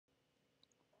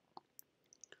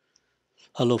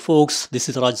Hello folks, this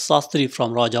is Raj Sastry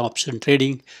from Raj Option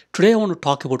Trading. Today I want to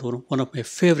talk about one of my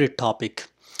favorite topic.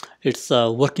 It's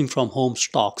working from home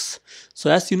stocks. So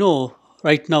as you know,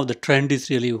 right now the trend is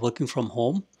really working from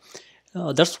home.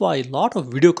 That's why a lot of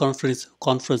video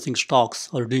conferencing stocks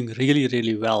are doing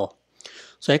really well.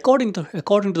 So according to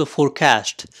the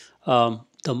forecast,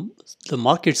 the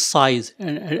market size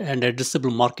and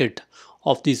addressable market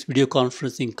of these video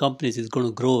conferencing companies is going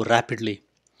to grow rapidly.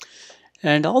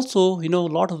 And also, a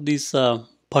lot of these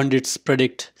pundits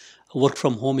predict work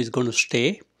from home is going to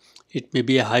stay. It may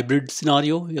be a hybrid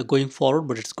scenario going forward,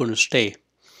 but it's going to stay.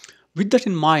 With that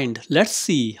in mind, let's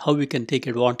see how we can take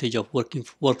advantage of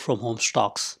work from home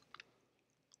stocks.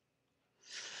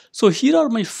 So here are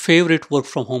my favorite work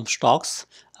from home stocks.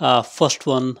 First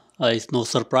one is no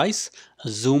surprise,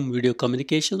 Zoom Video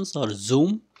Communications or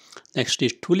Zoom. Next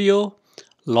is Twilio,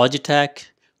 Logitech,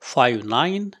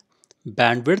 Five9,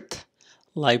 Bandwidth,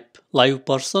 Live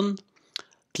Person,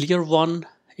 ClearOne,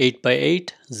 8x8,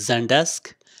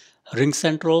 Zendesk,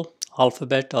 RingCentral,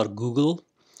 Alphabet or Google,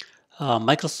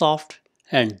 Microsoft,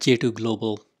 and J2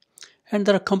 Global. And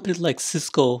there are companies like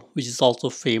Cisco, which is also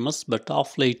famous, but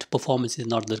of late performance is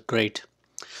not that great.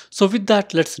 So with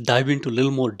that, let's dive into a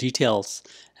little more details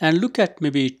and look at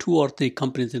maybe 2 or 3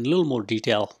 companies in a little more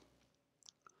detail.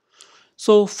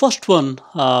 So first one,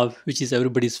 which is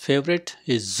everybody's favorite,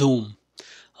 is Zoom.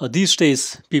 These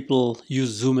days, people use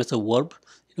Zoom as a verb,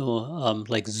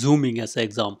 like zooming as an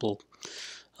example.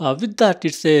 With that,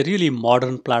 it's a really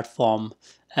modern platform,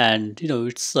 and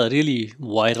it's really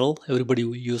viral. Everybody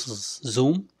uses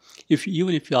Zoom.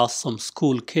 Even if you ask some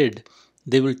school kid,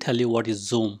 they will tell you what is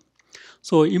Zoom.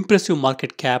 So impressive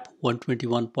market cap,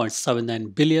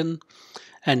 121.79 billion,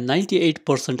 and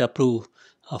 98% approve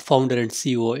founder and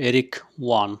CEO Eric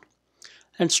Yuan.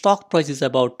 And stock price is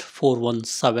about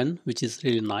 417, which is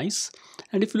really nice.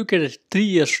 And if you look at a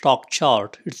 3-year stock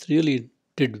chart, it's really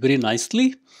did very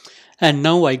nicely. And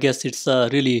now I guess it's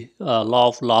really a law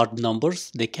of large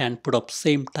numbers. They can put up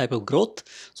same type of growth.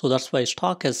 So that's why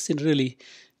stock has really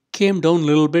came down a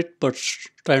little bit, but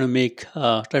trying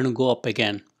to go up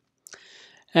again.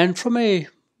 And from a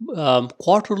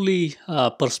quarterly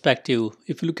perspective,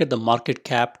 if you look at the market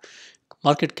cap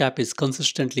is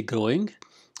consistently growing.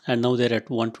 And now they're at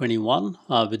 121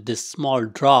 with this small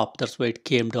drop. That's why it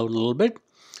came down a little bit.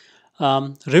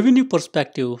 Revenue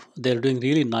perspective, they're doing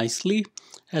really nicely.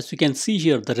 As you can see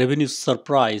here, the revenue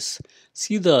surprise.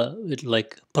 See the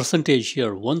percentage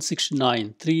here,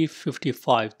 169,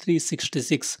 355,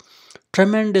 366.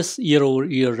 Tremendous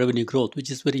year-over-year revenue growth, which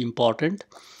is very important.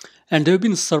 And they've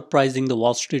been surprising the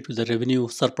Wall Street with the revenue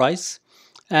surprise.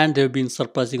 And they've been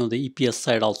surprising on the EPS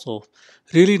side also.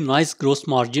 Really nice gross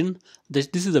margin. This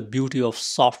is the beauty of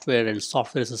software and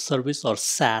software as a service or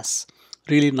SaaS.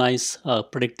 Really nice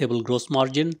predictable gross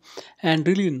margin and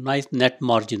really nice net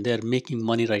margin. They're making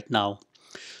money right now.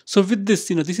 So with this,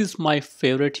 this is my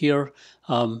favorite here,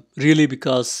 really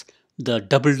because the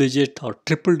double-digit or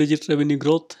triple-digit revenue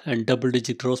growth and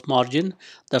double-digit gross margin,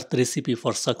 that's the recipe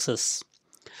for success.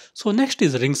 So next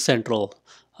is RingCentral.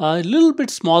 A little bit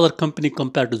smaller company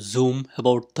compared to Zoom,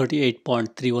 about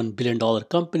 $38.31 billion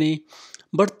company.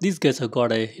 But these guys have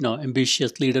got a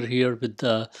ambitious leader here with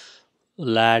the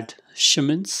Lad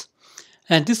Shimins.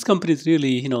 And this company is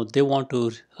really, they want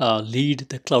to lead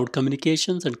the cloud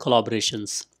communications and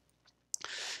collaborations.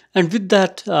 And with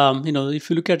that, if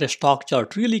you look at a stock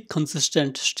chart, really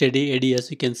consistent, steady eddy,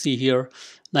 as you can see here.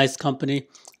 Nice company.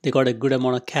 They got a good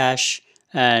amount of cash.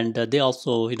 And they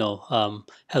also,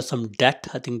 have some debt.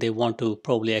 I think they want to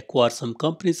probably acquire some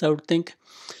companies, I would think.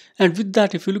 And with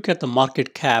that, if you look at the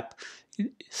market cap,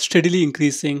 steadily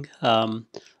increasing, from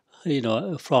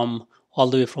all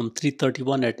the way from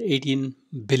 331 at 18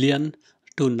 billion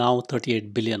to now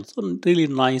 38 billion. So really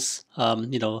nice,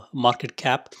 market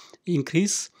cap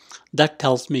increase. That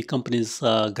tells me companies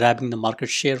grabbing the market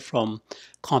share from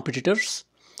competitors.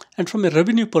 And from a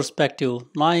revenue perspective,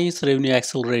 nice revenue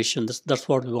acceleration. That's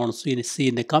what we want to see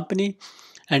in a company.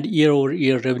 And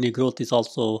year-over-year revenue growth is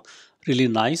also really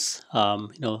nice,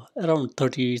 around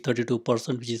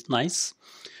 32%, which is nice,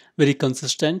 very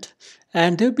consistent.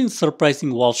 And they've been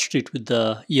surprising Wall Street with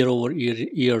the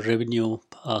year-over-year revenue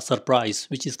surprise,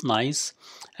 which is nice.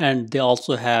 And they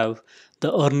also have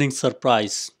the earnings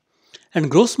surprise. And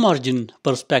gross margin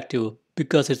perspective,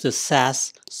 because it's a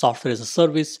SaaS, software as a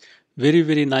service,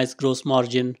 very nice gross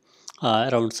margin,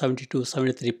 around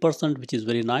 72-73%, which is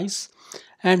very nice.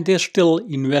 And they're still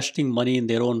investing money in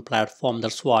their own platform.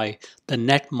 That's why the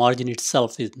net margin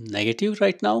itself is negative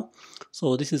right now.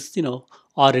 So this is,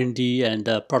 R&D and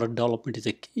product development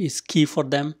is key for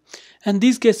them. And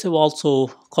these guys have also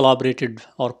collaborated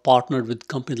or partnered with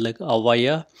companies like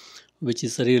Avaya, which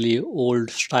is a really old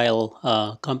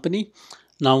style company.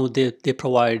 Now they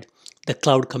provide the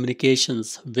cloud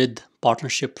communications with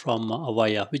partnership from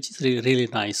Avaya, which is really, really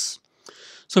nice.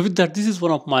 So with that, this is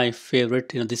one of my favorite.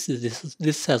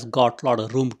 This has got a lot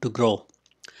of room to grow.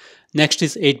 Next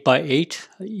is 8x8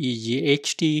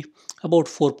 EGHT, about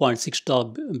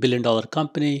 $4.6 billion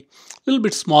company, a little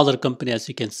bit smaller company as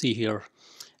you can see here.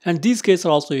 And these guys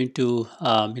are also into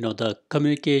the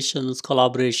communications,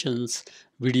 collaborations,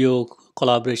 video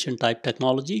collaboration type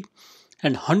technology,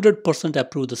 and 100%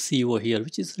 approved the CEO here,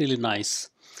 which is really nice.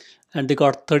 And they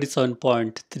got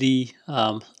 37.3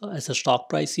 as a stock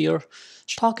price here.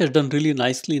 Stock has done really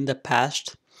nicely in the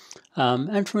past.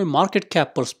 And from a market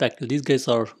cap perspective, these guys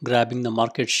are grabbing the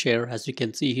market share, as you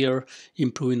can see here,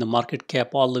 improving the market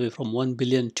cap all the way from 1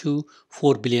 billion to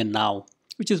 4 billion now,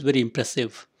 which is very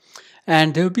impressive.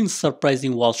 And they've been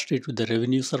surprising Wall Street with the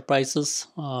revenue surprises,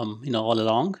 all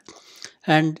along.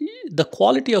 And the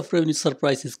quality of revenue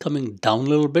surprise is coming down a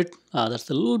little bit. That's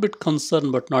a little bit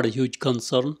concern, but not a huge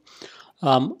concern.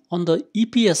 On the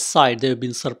EPS side, they've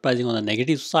been surprising on the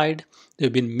negative side.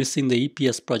 They've been missing the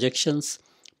EPS projections.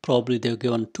 Probably they've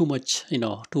given too much,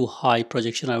 too high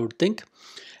projection, I would think.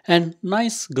 And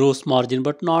nice gross margin,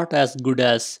 but not as good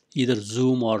as either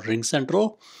Zoom or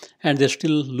RingCentral. And they're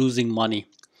still losing money.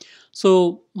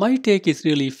 So my take is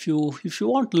really if you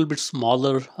want a little bit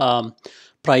smaller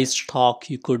price stock,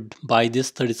 you could buy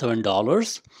this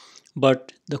 $37.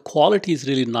 But the quality is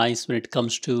really nice when it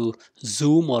comes to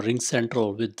Zoom or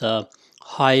RingCentral with the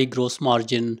high gross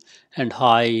margin and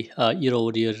high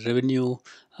year-over-year revenue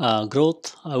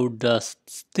growth. I would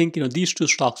think these two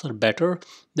stocks are better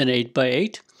than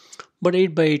 8x8. But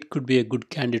 8x8 could be a good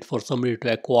candidate for somebody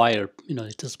to acquire.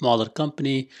 It's a smaller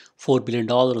company, $4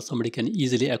 billion, somebody can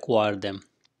easily acquire them.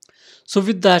 So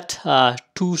with that,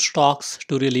 two stocks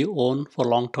to really own for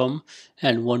long term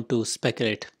and one to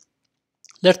speculate.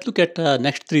 Let's look at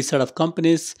next three set of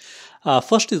companies.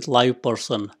 First is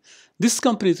LivePerson. This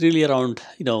company is really around,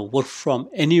 work from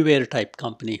anywhere type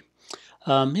company.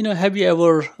 Have you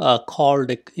ever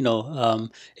called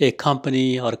a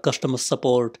company or customer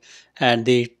support and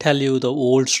they tell you the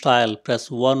old style,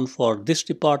 press 1 for this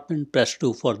department, press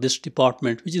 2 for this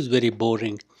department, which is very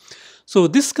boring. So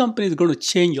this company is going to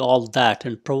change all that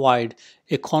and provide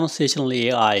a conversational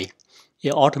AI.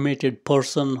 An automated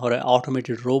person or an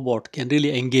automated robot can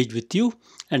really engage with you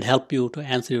and help you to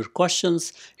answer your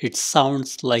questions. It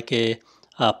sounds like a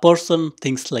person,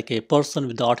 thinks like a person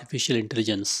with artificial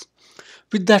intelligence.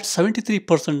 With that,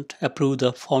 73% approved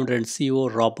the founder and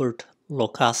CEO, Robert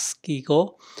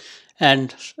Lukaszko.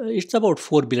 And it's about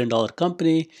 $4 billion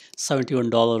company,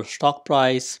 $71 stock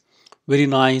price. Very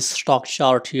nice stock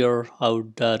chart here. I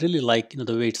would really like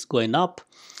the way it's going up.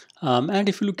 And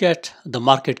if you look at the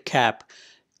market cap,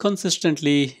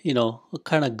 consistently,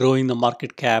 kind of growing the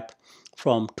market cap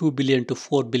from 2 billion to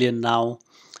 4 billion now.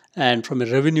 And from a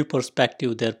revenue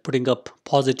perspective, they're putting up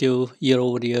positive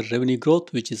year-over-year revenue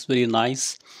growth, which is very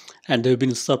nice. And they've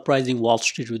been surprising Wall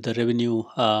Street with the revenue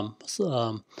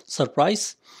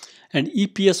surprise. And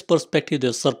EPS perspective,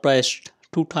 they're surprised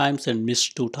 2 times and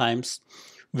missed 2 times.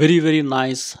 Very, very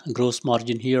nice gross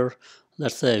margin here.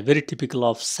 That's very typical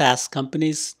of SaaS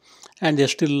companies. And they're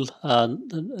still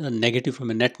negative from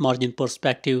a net margin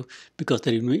perspective because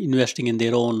they're investing in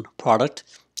their own product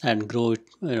and grow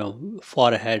it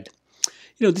far ahead.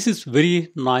 This is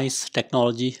very nice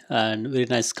technology and very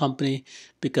nice company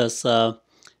because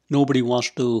nobody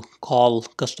wants to call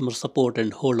customer support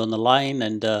and hold on the line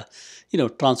and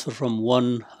transfer from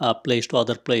one place to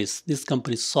other place. This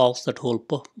company solves that whole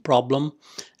problem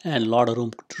and a lot of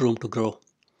room to grow.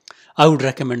 I would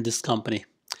recommend this company.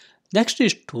 Next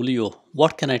is Twilio.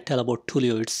 What can I tell about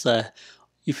Twilio? It's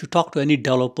if you talk to any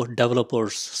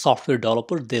developers, software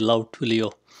developers, they love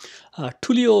Twilio.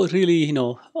 Twilio really,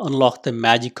 unlocked the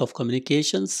magic of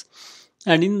communications.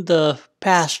 And in the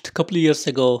past couple of years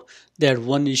ago, they had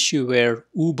one issue where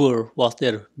Uber was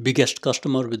their biggest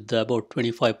customer with about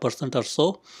 25% or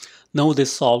so. Now they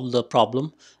solved the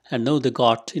problem and now they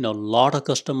got, a lot of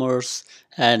customers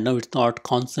and now it's not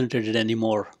concentrated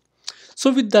anymore.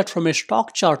 So with that, from a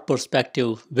stock chart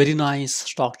perspective, very nice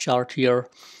stock chart here.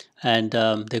 And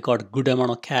they got a good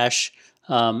amount of cash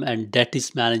and debt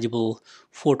is manageable.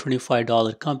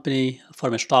 $425 company.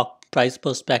 From a stock price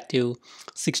perspective,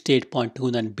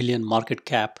 68.29 billion market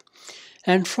cap.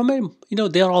 And from a,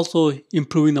 they are also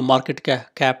improving the market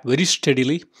cap very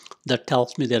steadily. That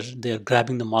tells me they're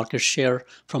grabbing the market share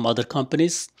from other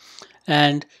companies.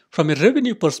 And from a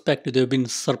revenue perspective, they've been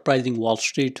surprising Wall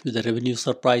Street with the revenue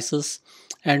surprises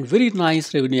and very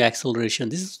nice revenue acceleration.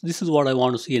 This is what I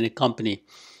want to see in a company.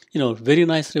 Very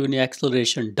nice revenue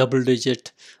acceleration, double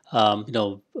digit.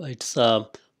 It's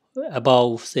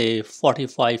above say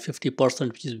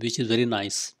 45-50%, which is very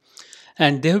nice.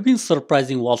 And they have been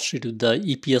surprising Wall Street with the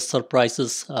EPS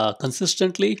surprises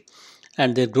consistently,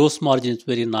 and their gross margin is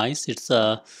very nice. It's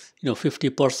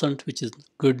 50%, which is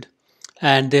good.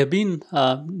 And they have been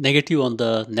negative on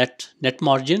the net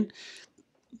margin,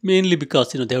 mainly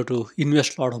because they have to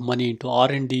invest a lot of money into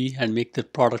R&D and make their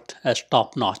product as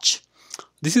top notch.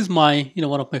 This is my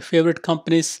one of my favorite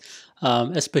companies,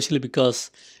 especially because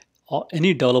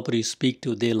any developer you speak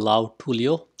to, they love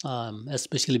Twilio,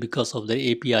 especially because of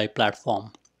the API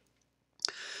platform.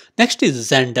 Next is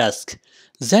Zendesk.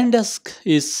 Zendesk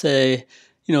is a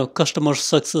customer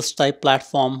success type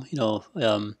platform.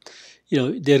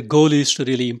 Their goal is to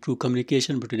really improve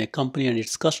communication between a company and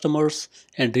its customers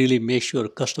and really make sure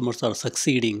customers are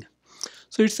succeeding.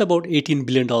 So it's about $18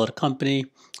 billion company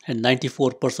and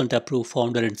 94% approved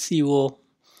founder and CEO,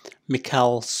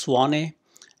 Mikhail Swane,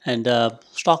 and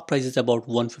stock price is about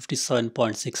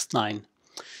 157.69.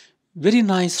 Very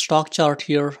nice stock chart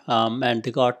here, and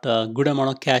they got a good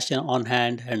amount of cash on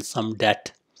hand and some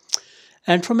debt.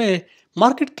 And from a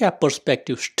market cap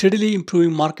perspective, steadily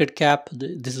improving market cap.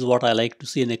 This is what I like to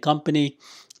see in a company.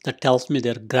 That tells me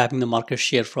they're grabbing the market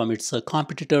share from its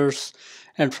competitors.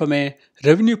 And from a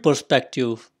revenue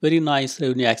perspective, very nice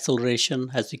revenue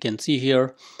acceleration, as you can see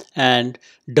here, and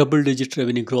double-digit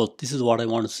revenue growth. This is what I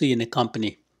want to see in a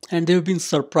company. And they've been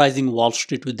surprising Wall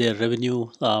Street with their revenue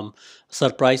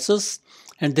surprises.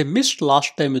 And they missed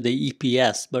last time with the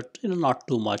EPS, but not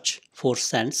too much, 4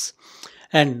 cents.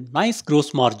 And nice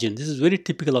gross margin. This is very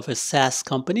typical of a SaaS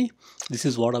company. This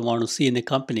is what I want to see in a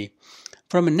company.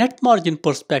 From a net margin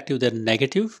perspective, they're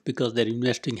negative because they're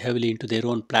investing heavily into their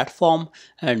own platform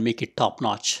and make it top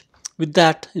notch. With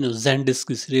that,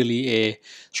 Zendesk is really a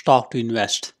stock to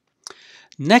invest.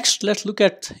 Next, let's look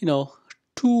at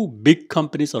two big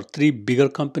companies or three bigger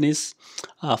companies.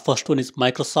 First one is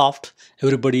Microsoft.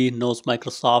 Everybody knows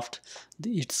Microsoft.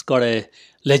 It's got a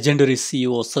legendary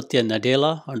CEO, Satya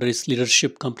Nadella. Under his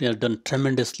leadership, company has done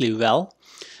tremendously well.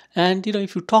 And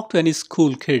if you talk to any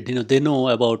school kid, they know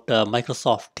about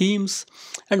Microsoft Teams.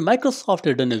 And Microsoft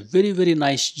has done a very, very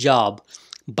nice job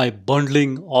by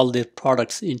bundling all their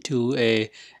products into a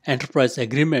enterprise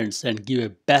agreements and give a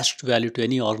best value to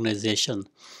any organization.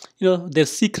 Their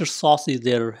secret sauce is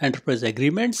their enterprise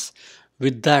agreements.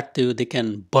 With that, they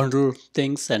can bundle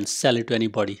things and sell it to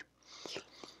anybody.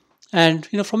 And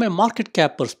from a market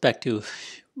cap perspective,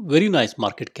 very nice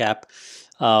market cap,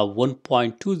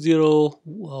 1.20,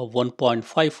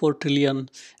 1.54 trillion.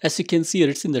 As you can see,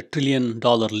 it's in the $1 trillion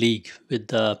league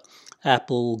with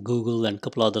Apple, Google, and a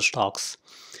couple other stocks.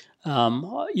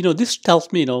 This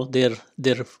tells me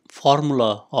their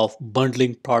formula of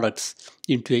bundling products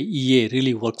into a EA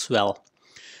really works well.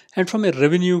 And from a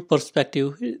revenue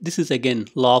perspective, this is again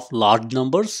law of large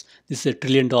numbers. This is a $1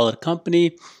 trillion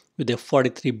company with a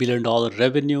 $43 billion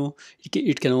revenue.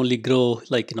 It can only grow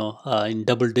in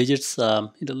double digits,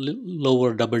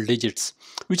 lower double digits,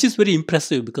 which is very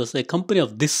impressive because a company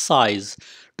of this size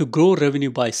to grow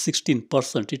revenue by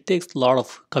 16%, it takes a lot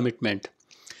of commitment.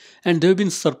 And they've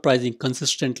been surprising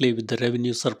consistently with the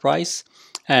revenue surprise,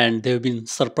 and they've been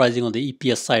surprising on the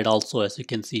EPS side also, as you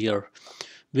can see here.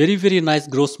 Very, very nice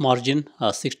gross margin,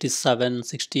 67,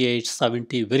 68,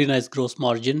 70, very nice gross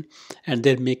margin, and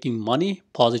they're making money,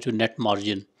 positive net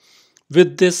margin.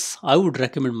 With this, I would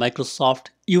recommend Microsoft,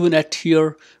 even at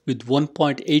here with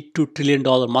 $1.82 trillion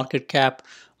market cap.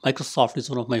 Microsoft is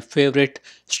one of my favorite,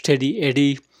 steady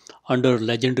Eddie, under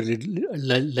legendary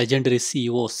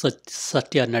CEO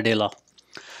Satya Nadella.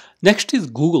 Next is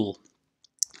Google.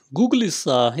 Google is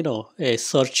a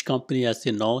search company, as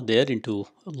you know. They're into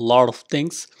a lot of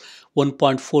things.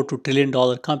 $1.42 trillion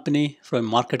company from a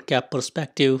market cap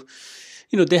perspective.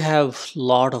 They have a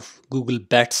lot of Google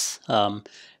bets.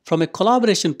 From a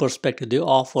collaboration perspective, they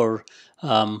offer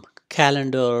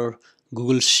Calendar,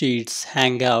 Google Sheets,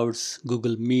 Hangouts,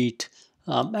 Google Meet,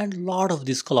 and a lot of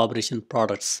these collaboration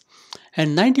products.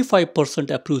 And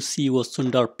 95% approved CEO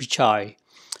Sundar Pichai.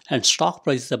 And stock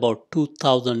price is about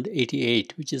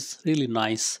 2,088, which is really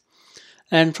nice.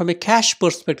 And from a cash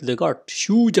perspective, they got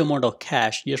huge amount of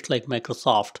cash, just like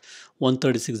Microsoft,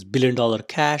 $136 billion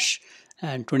cash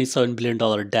and $27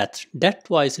 billion debt.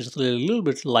 Debt-wise, it's a little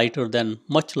bit much lighter than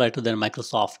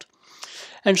Microsoft.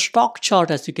 And stock chart,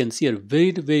 as you can see, a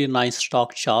very, very nice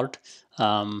stock chart.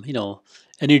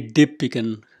 Any dip, you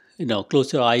can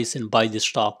close your eyes and buy the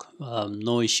stock,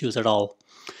 no issues at all.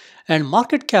 And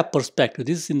market cap perspective,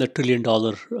 this is in the $1 trillion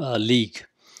league.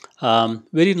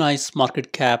 Very nice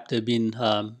market cap. They've been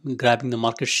grabbing the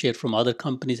market share from other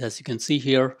companies, as you can see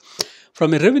here.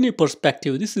 From a revenue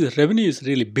perspective, revenue is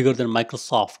really bigger than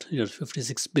Microsoft.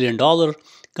 $56 billion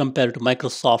compared to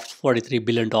Microsoft's $43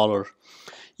 billion.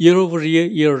 Year over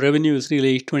year revenue is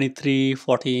really 23,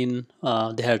 14.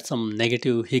 They had some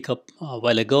negative hiccup a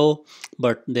while ago,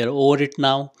 but they're over it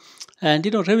now. And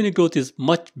revenue growth is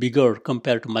much bigger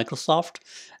compared to Microsoft,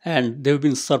 and they've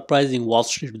been surprising Wall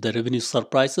Street with the revenue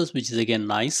surprises, which is again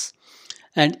nice.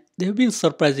 And they've been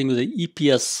surprising with the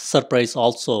EPS surprise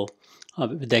also,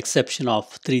 with the exception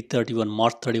of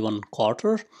March 31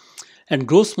 quarter. And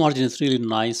gross margin is really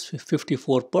nice,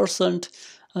 54%,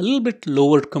 a little bit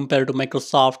lower compared to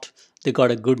Microsoft. They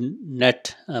got a good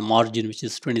net margin, which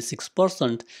is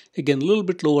 26%. Again, a little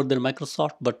bit lower than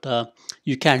Microsoft, but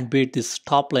you can't beat this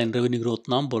top line revenue growth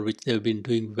number, which they've been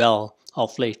doing well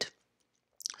of late.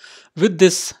 With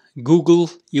this, Google,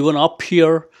 even up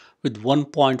here with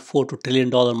 $1.42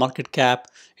 trillion market cap,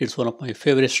 it's one of my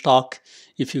favorite stock.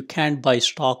 If you can't buy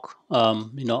stock,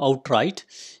 outright,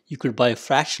 you could buy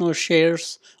fractional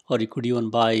shares, or you could even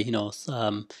buy,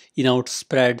 in-out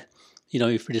spread.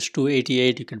 If it is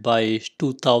 288, you could buy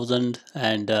 2,000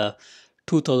 and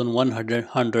 2,100,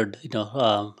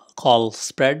 call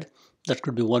spread. That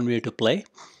could be one way to play.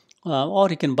 Or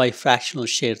you can buy fractional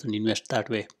shares and invest that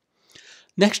way.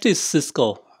 Next is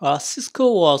Cisco.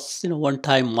 Cisco was, one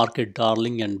time market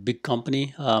darling and big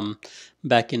company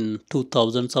back in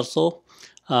 2000s or so.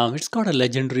 It's got a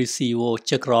legendary CEO,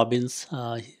 Chuck Robbins,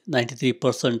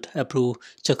 93% approved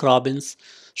Chuck Robbins.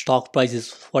 Stock price is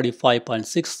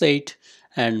 45.68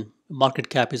 and market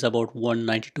cap is about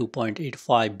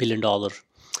 $192.85 billion.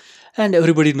 And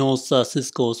everybody knows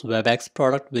Cisco's WebEx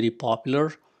product, very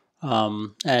popular.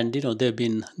 And they've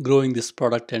been growing this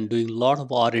product and doing a lot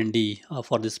of R&D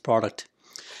for this product.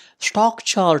 Stock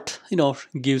chart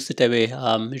gives it away.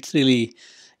 It's really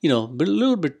a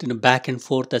little bit back and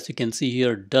forth, as you can see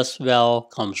here. Does well,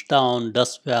 comes down,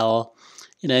 does well.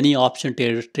 Any option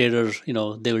trader,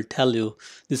 they will tell you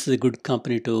this is a good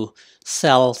company to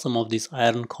sell some of these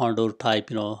iron condor type,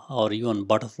 or even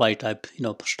butterfly type,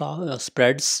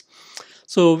 spreads.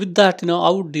 So with that, I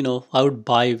would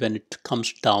buy when it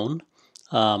comes down.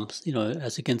 As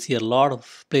you can see, a lot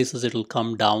of places it will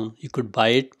come down. You could buy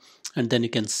it and then you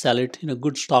can sell it.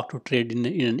 Good stock to trade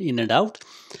in and out.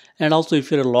 And also,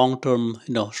 if you're a long-term,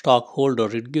 stock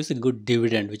holder, it gives a good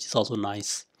dividend, which is also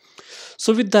nice.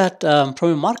 So with that,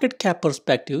 from a market cap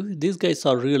perspective, these guys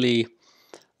are really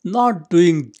not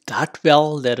doing that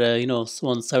well. They're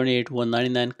 178,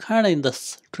 199, kind of in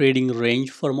the trading range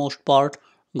for most part,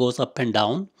 goes up and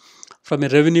down. From a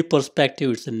revenue perspective,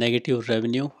 it's a negative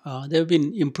revenue. They've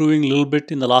been improving a little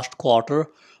bit in the last quarter,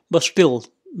 but still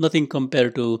nothing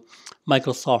compared to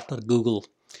Microsoft or Google.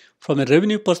 From a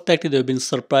revenue perspective, they've been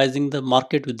surprising the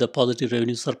market with the positive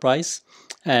revenue surprise.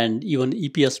 And even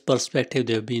EPS perspective,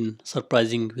 they've been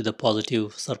surprising with a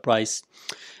positive surprise.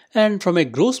 And from a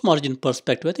gross margin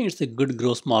perspective, I think it's a good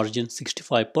gross margin,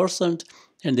 65%.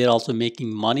 And they're also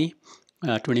making money,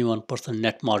 21%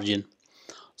 net margin.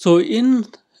 So in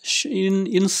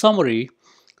summary,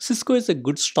 Cisco is a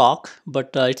good stock,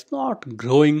 but it's not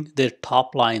growing their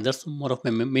top line. That's one of my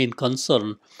main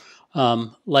concern.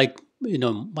 Like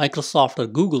Microsoft or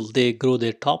Google, they grow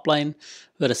their top line,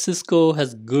 whereas Cisco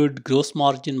has good gross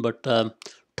margin, but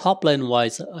top line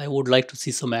wise, I would like to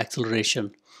see some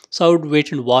acceleration. So I would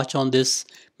wait and watch on this,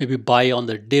 maybe buy on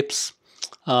the dips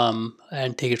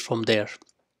and take it from there.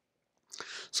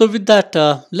 So with that,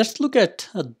 let's look at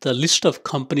the list of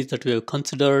companies that we have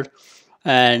considered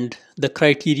and the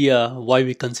criteria why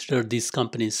we consider these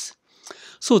companies.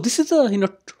 So this is a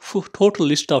total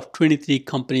list of 23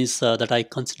 companies that I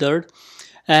considered,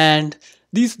 and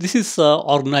this is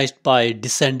organized by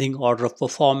descending order of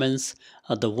performance.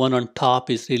 The one on top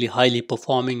is really highly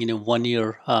performing in a 1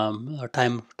 year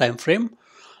time frame,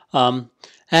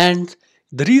 and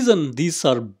the reason these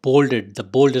are bolded, the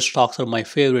boldest stocks are my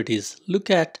favorite, is look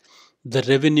at the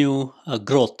revenue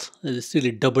growth. It's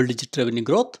really double-digit revenue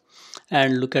growth,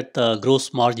 and look at the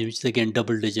gross margin, which is again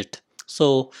double-digit.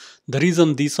 So the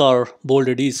reason these are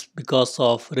bolded is because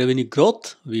of revenue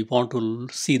growth. We want to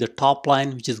see the top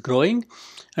line, which is growing,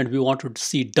 and we want to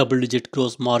see double-digit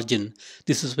gross margin.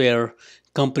 This is where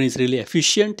companies really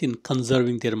efficient in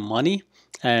conserving their money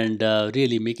and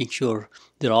really making sure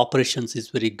their operations is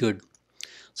very good.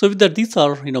 So with that, these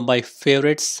are my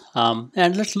favorites,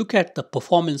 and let's look at the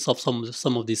performance of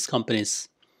some of these companies.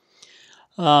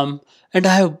 And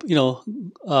I have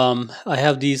I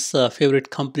have these favorite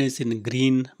companies in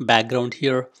green background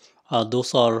here.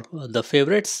 Those are the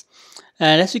favorites.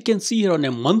 And as you can see here on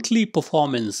a monthly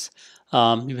performance,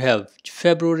 you have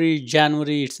February,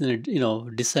 January, it's in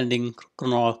a descending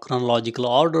chronological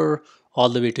order all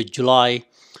the way to July.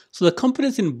 So the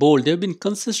companies in bold, they've been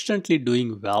consistently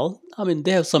doing well. I mean,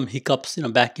 they have some hiccups,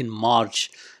 back in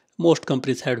March. Most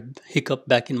companies had hiccup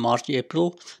back in March,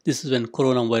 April. This is when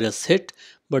coronavirus hit,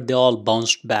 but they all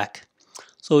bounced back.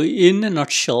 So in a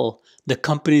nutshell, the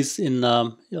companies in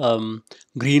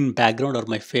green background are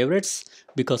my favorites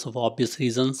because of obvious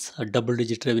reasons, a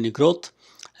double-digit revenue growth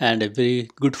and a very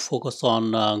good focus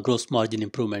on gross margin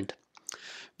improvement.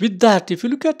 With that, if you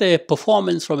look at a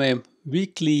performance from a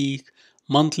weekly,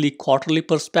 monthly, quarterly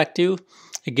perspective,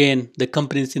 again, the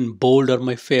companies in bold are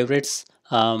my favorites.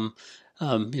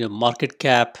 Market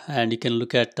cap, and you can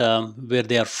look at where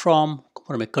they are from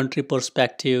a country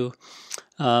perspective.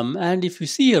 And if you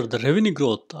see here the revenue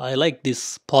growth, I like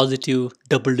this positive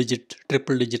double-digit,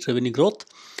 triple-digit revenue growth.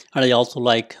 And I also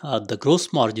like the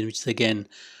gross margin, which is again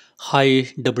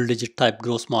high double-digit type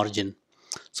gross margin.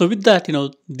 So with that,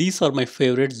 these are my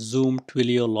favorites: Zoom,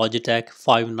 Twilio, Logitech,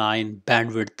 Five9,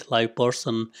 Bandwidth,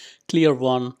 LivePerson,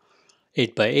 ClearOne,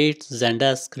 8x8,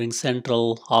 Zendesk,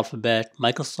 RingCentral, Alphabet,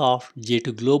 Microsoft,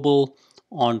 J2 Global,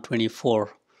 ON24.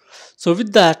 So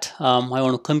with that, I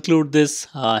want to conclude this.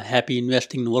 Happy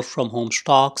investing in work from home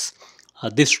stocks.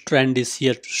 This trend is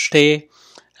here to stay,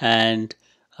 and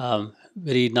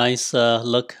very nice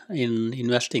luck in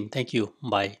investing. Thank you.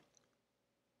 Bye.